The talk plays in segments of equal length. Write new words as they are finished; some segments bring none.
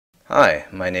Hi,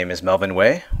 my name is Melvin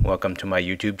Way. Welcome to my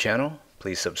YouTube channel.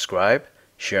 Please subscribe,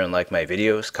 share and like my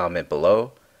videos, comment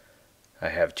below. I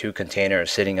have two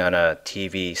containers sitting on a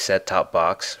TV set-top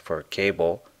box for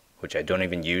cable, which I don't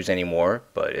even use anymore,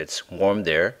 but it's warm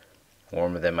there,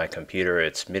 warmer than my computer.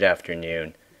 It's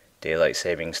mid-afternoon. Daylight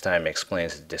savings time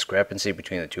explains the discrepancy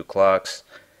between the two clocks,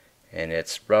 and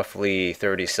it's roughly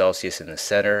 30 Celsius in the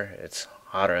center. It's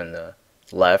hotter in the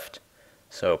left,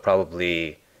 so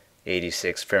probably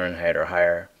 86 Fahrenheit or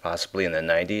higher, possibly in the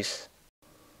 90s.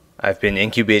 I've been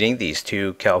incubating these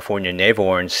two California navel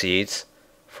orange seeds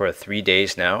for 3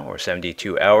 days now, or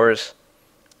 72 hours.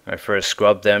 I first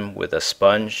scrubbed them with a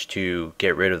sponge to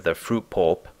get rid of the fruit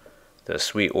pulp, the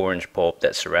sweet orange pulp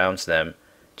that surrounds them,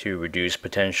 to reduce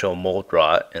potential mold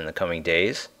rot in the coming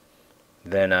days.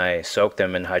 Then I soaked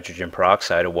them in hydrogen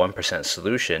peroxide, a 1%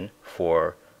 solution,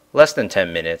 for less than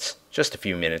 10 minutes. Just a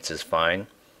few minutes is fine.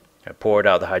 I poured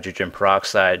out the hydrogen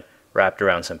peroxide, wrapped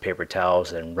around some paper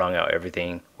towels, and wrung out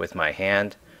everything with my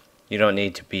hand. You don't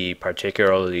need to be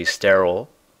particularly sterile.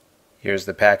 Here's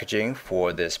the packaging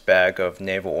for this bag of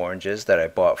navel oranges that I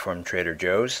bought from Trader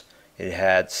Joe's. It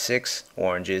had 6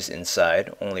 oranges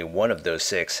inside. Only one of those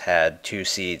 6 had 2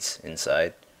 seeds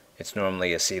inside. It's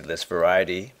normally a seedless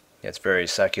variety. It's very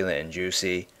succulent and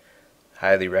juicy.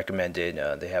 Highly recommended.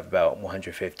 They have about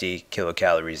 150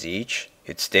 kilocalories each.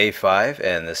 It's day 5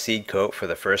 and the seed coat for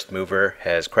the first mover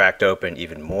has cracked open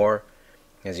even more.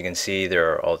 As you can see,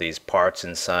 there are all these parts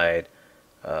inside,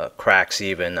 cracks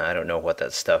even. I don't know what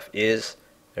that stuff is.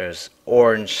 There's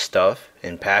orange stuff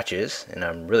in patches, and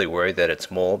I'm really worried that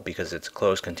it's mold because it's a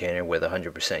closed container with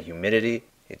 100% humidity.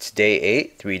 It's day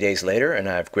 8, 3 days later, and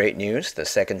I have great news. The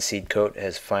second seed coat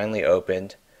has finally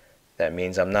opened. That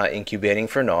means I'm not incubating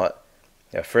for naught.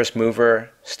 The first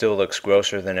mover still looks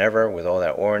grosser than ever with all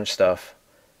that orange stuff.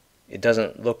 It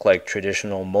doesn't look like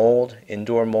traditional mold,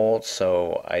 indoor mold,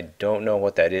 so I don't know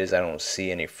what that is. I don't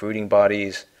see any fruiting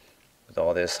bodies. With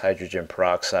all this hydrogen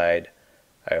peroxide,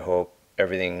 I hope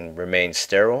everything remains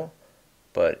sterile,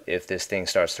 but if this thing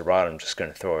starts to rot, I'm just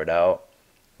going to throw it out.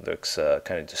 It looks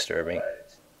kind of disturbing.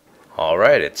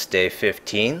 Alright, it's day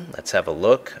 15. Let's have a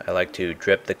look. I like to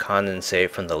drip the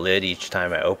condensate from the lid each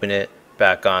time I open it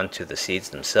back onto the seeds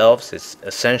themselves. It's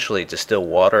essentially distilled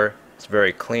water. It's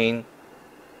very clean.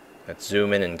 Let's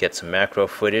zoom in and get some macro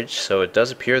footage. So it does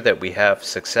appear that we have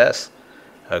success.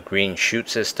 A green shoot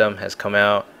system has come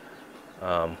out.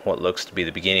 What looks to be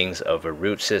the beginnings of a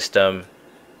root system.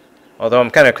 Although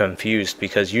I'm kind of confused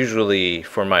because usually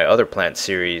for my other plant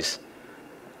series,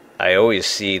 I always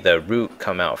see the root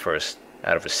come out first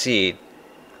out of a seed.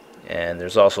 And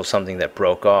there's also something that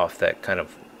broke off that kind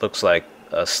of looks like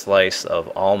a slice of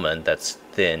almond that's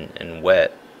thin and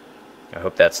wet. I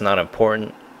hope that's not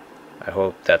important. I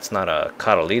hope that's not a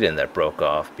cotyledon that broke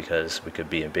off because we could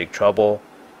be in big trouble.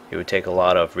 It would take a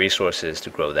lot of resources to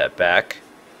grow that back.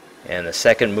 And the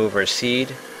second mover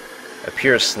seed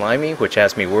appears slimy, which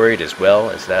has me worried as well.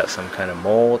 Is that some kind of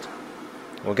mold?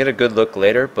 We'll get a good look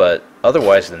later, but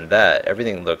otherwise than that,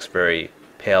 everything looks very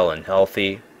pale and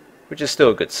healthy, which is still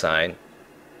a good sign.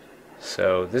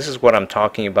 So this is what I'm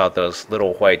talking about, those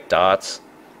little white dots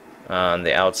on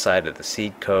the outside of the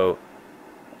seed coat.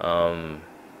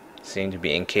 Seem to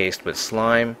be encased with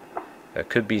slime. That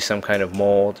could be some kind of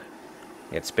mold.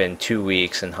 It's been 2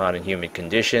 weeks in hot and humid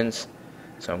conditions,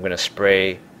 so I'm going to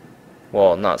spray,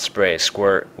 well, not spray,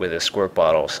 squirt with a squirt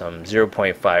bottle some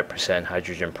 0.5%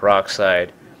 hydrogen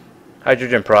peroxide.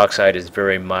 Hydrogen peroxide is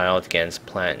very mild against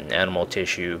plant and animal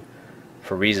tissue.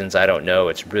 For reasons I don't know,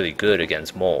 it's really good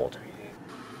against mold.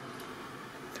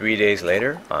 3 days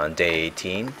later, on day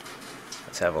 18,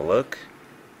 let's have a look.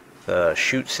 The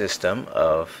shoot system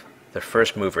of the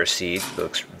first mover seed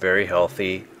looks very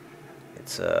healthy.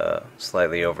 It's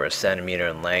slightly over a centimeter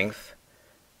in length.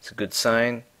 It's a good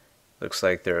sign. Looks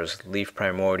like there's leaf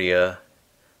primordia,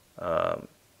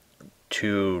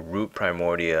 2 root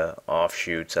primordia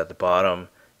offshoots at the bottom,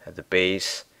 at the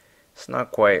base. It's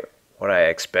not quite what I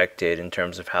expected in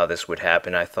terms of how this would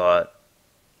happen. I thought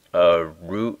a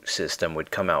root system would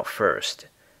come out first,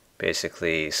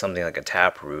 basically something like a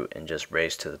tap root, and just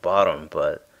raise to the bottom,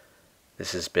 but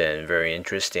this has been very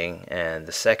interesting. And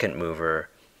the second mover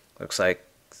looks like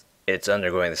it's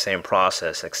undergoing the same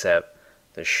process, except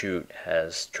the shoot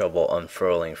has trouble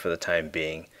unfurling for the time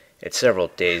being. It's several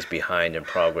days behind in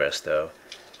progress though.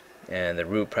 And the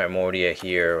root primordia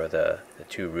here, or the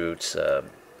 2 roots,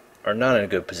 are not in a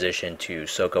good position to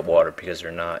soak up water because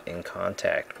they're not in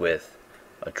contact with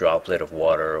a droplet of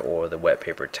water or the wet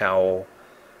paper towel.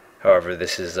 However,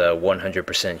 this is a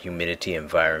 100% humidity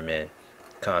environment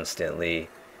constantly,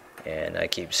 and I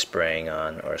keep spraying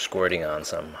on or squirting on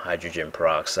some hydrogen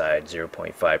peroxide,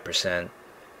 0.5%.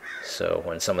 So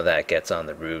when some of that gets on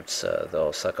the roots,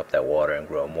 they'll suck up that water and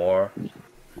grow more.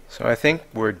 So I think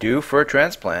we're due for a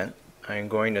transplant. I'm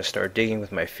going to start digging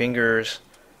with my fingers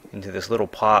into this little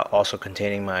pot, also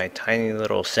containing my tiny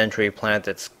little century plant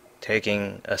that's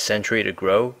taking a century to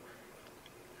grow.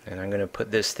 And I'm going to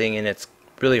put this thing in. It's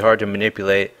really hard to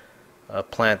manipulate a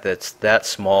plant that's that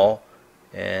small,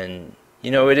 and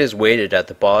you know, it is weighted at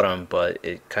the bottom, but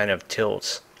it kind of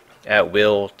tilts at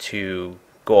will to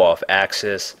go off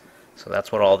axis. So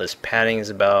that's what all this padding is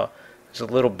about. There's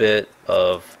a little bit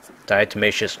of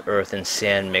diatomaceous earth and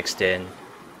sand mixed in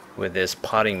with this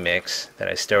potting mix that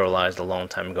I sterilized a long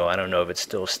time ago. I don't know if it's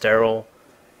still sterile,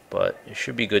 but it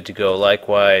should be good to go.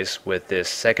 Likewise with this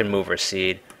second mover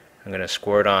seed, I'm going to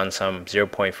squirt on some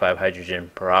 0.5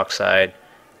 hydrogen peroxide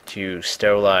to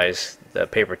sterilize the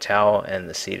paper towel and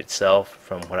the seed itself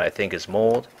from what I think is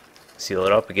mold. Seal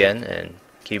it up again and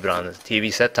keep it on the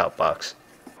TV set-top box.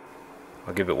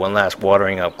 I'll give it one last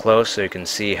watering up close so you can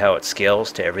see how it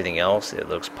scales to everything else. It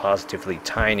looks positively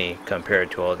tiny compared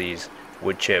to all these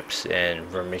wood chips and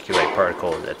vermiculite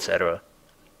particles, etc.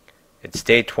 It's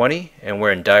day 20 and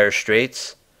we're in dire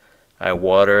straits. I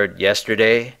watered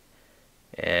yesterday,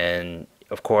 and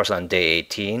of course on day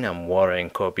 18 I'm watering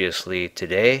copiously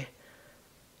today,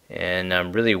 and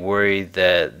I'm really worried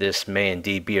that this may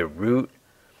indeed be a root.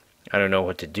 I don't know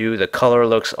what to do. The color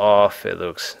looks off. It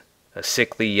looks a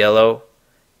sickly yellow,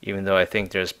 even though I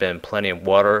think there's been plenty of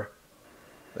water.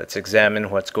 Let's examine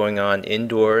what's going on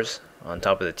indoors on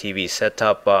top of the TV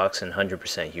set-top box and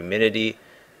 100% humidity.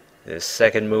 This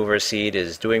second mover seed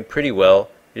is doing pretty well.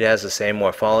 It has the same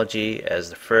morphology as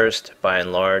the first by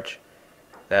and large.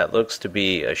 That looks to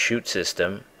be a shoot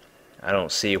system. I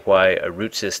don't see why a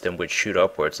root system would shoot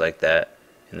upwards like that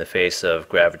in the face of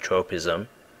gravitropism.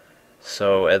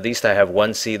 So at least I have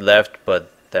one seed left,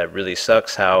 but that really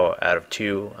sucks how out of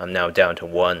 2 I'm now down to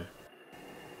 1.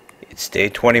 It's day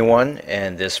 21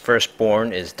 and this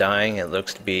firstborn is dying. It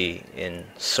looks to be in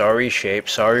sorry shape,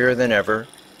 sorrier than ever.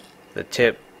 The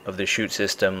tip of the shoot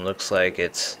system looks like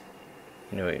it's,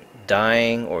 you know,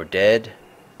 dying or dead,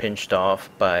 pinched off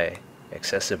by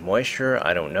excessive moisture,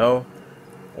 I don't know,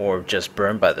 or just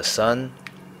burned by the sun.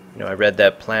 You know, I read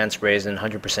that plants raised in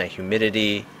 100%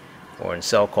 humidity or in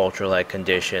cell culture like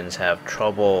conditions have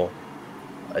trouble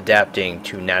adapting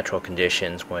to natural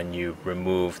conditions when you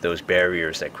remove those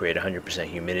barriers that create 100%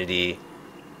 humidity.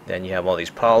 Then you have all these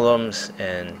problems,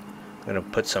 and I'm going to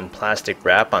put some plastic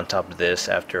wrap on top of this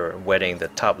after wetting the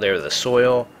top layer of the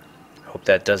soil. Hope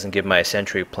that doesn't give my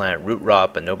century plant root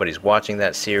rot, but nobody's watching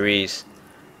that series.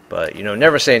 But you know,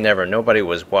 never say never. Nobody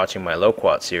was watching my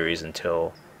loquat series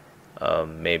until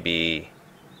maybe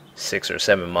 6 or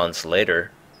 7 months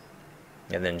later,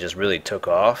 and then just really took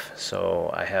off.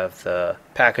 So I have the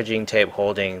packaging tape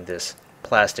holding this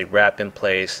plastic wrap in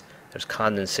place. There's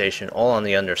condensation all on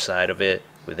the underside of it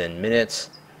within minutes,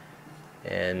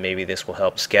 and maybe this will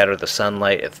help scatter the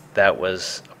sunlight. If that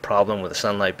was a problem with the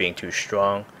sunlight being too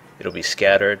strong, it'll be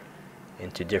scattered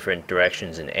into different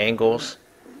directions and angles.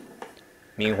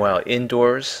 Meanwhile,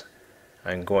 indoors,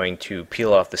 I'm going to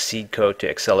peel off the seed coat to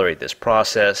accelerate this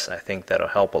process. I think that'll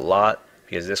help a lot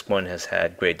because this one has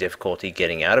had great difficulty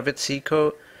getting out of its seed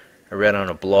coat. I read on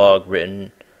a blog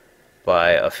written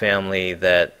by a family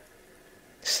that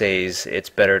says it's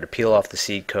better to peel off the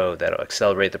seed coat. That'll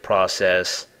accelerate the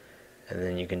process, and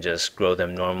then you can just grow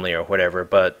them normally or whatever.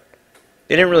 But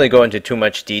they didn't really go into too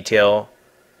much detail.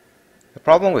 The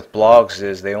problem with blogs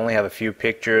is they only have a few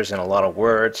pictures and a lot of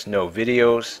words, no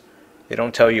videos. They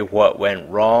don't tell you what went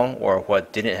wrong or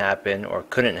what didn't happen or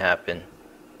couldn't happen.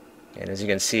 And as you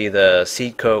can see, the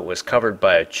seed coat was covered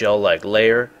by a gel-like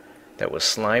layer that was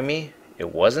slimy.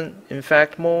 It wasn't, in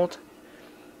fact, mold.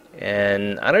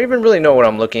 And I don't even really know what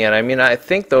I'm looking at. I mean, I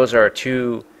think those are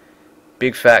 2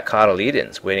 big fat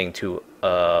cotyledons waiting to,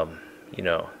 you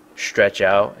know, stretch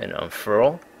out and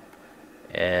unfurl.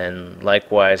 And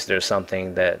likewise, there's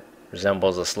something that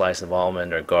resembles a slice of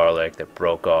almond or garlic that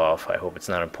broke off. I hope it's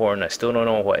not important. I still don't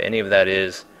know what any of that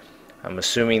is. I'm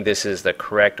assuming this is the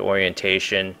correct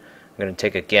orientation. I'm going to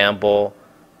take a gamble,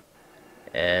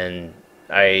 and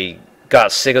I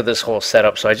got sick of this whole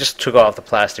setup, so I just took off the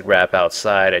plastic wrap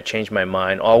outside. I changed my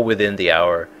mind all within the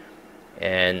hour,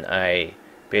 and I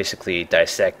basically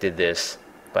dissected this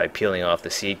by peeling off the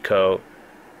seed coat.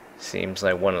 Seems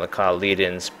like one of the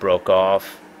cotyledons broke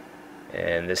off,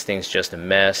 and this thing's just a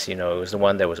mess. You know, it was the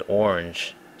one that was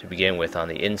orange to begin with on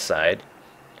the inside.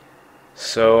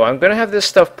 So I'm gonna have this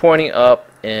stuff pointing up,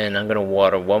 and I'm gonna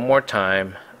water one more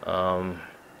time.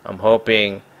 I'm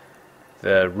hoping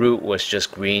the root was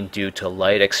just green due to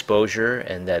light exposure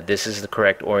and that this is the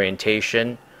correct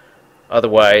orientation.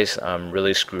 Otherwise, I'm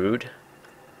really screwed.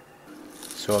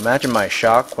 So imagine my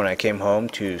shock when I came home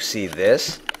to see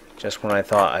this. Just when I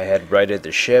thought I had righted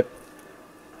the ship,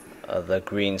 the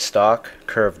green stalk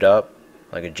curved up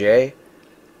like a J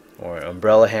or an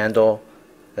umbrella handle.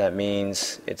 That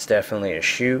means it's definitely a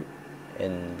shoot,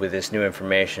 and with this new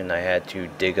information I had to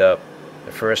dig up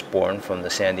the firstborn from the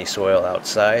sandy soil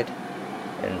outside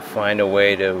and find a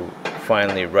way to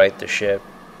finally right the ship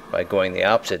by going the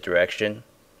opposite direction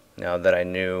now that I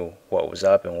knew what was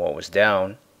up and what was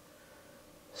down.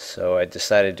 So I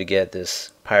decided to get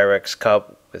this Pyrex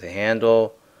cup with a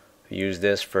handle. I used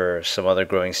this for some other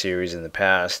growing series in the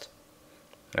past.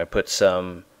 I put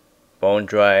some bone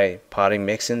dry potting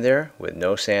mix in there with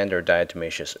no sand or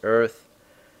diatomaceous earth.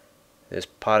 This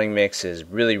potting mix is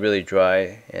really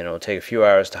dry and it'll take a few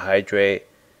hours to hydrate,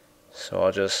 so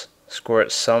I'll just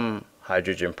squirt some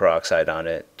hydrogen peroxide on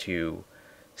it to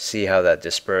see how that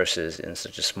disperses in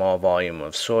such a small volume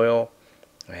of soil.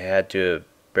 I had to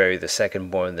bury the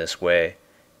second born this way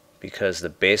because the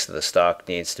base of the stalk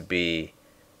needs to be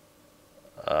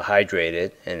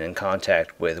hydrated and in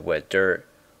contact with wet dirt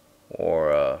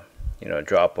or a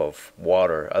drop of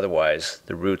water. Otherwise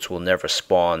the roots will never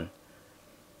spawn.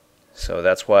 So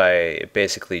that's why it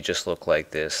basically just looked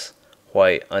like this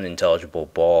white unintelligible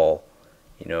ball,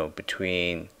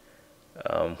 between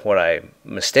what I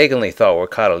mistakenly thought were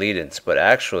cotyledons, but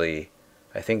actually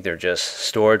I think they're just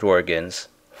storage organs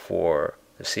for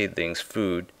the seedling's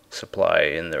food supply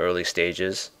in the early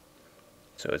stages.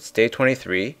 So it's day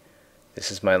 23.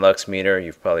 This is my lux meter.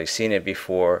 You've probably seen it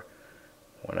before.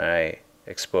 When I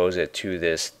expose it to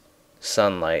this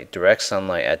sunlight, direct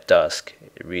sunlight at dusk,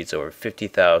 it reads over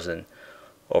 50,000.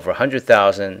 Over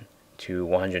 100,000 to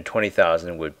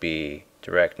 120,000 would be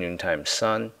direct noontime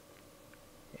sun.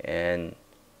 And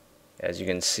as you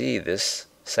can see, this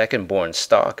second born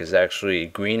stalk is actually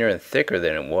greener and thicker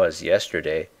than it was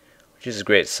yesterday, which is a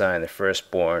great sign. The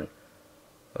firstborn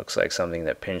looks like something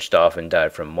that pinched off and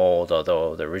died from mold,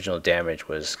 although the original damage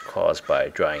was caused by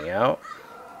drying out.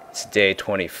 It's day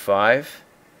 25.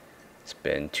 It's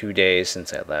been 2 days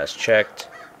since I last checked.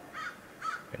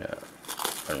 I'm going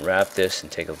to unwrap this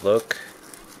and take a look.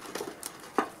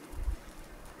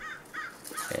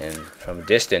 And from a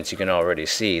distance you can already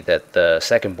see that the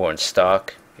second born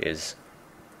stalk is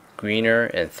greener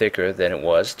and thicker than it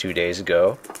was 2 days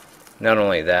ago. Not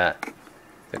only that,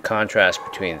 the contrast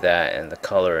between that and the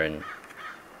color and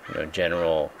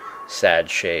general sad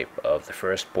shape of the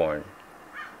firstborn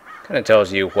kind of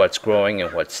tells you what's growing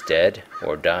and what's dead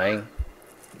or dying.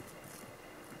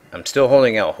 I'm still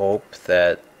holding out hope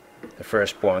that the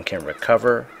firstborn can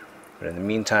recover, but in the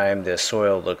meantime the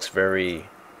soil looks very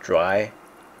dry.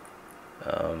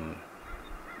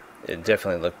 It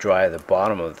definitely looked dry at the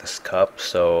bottom of this cup,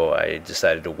 so I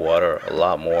decided to water a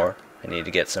lot more. I need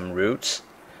to get some roots.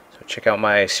 So check out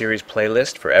my series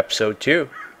playlist for episode 2.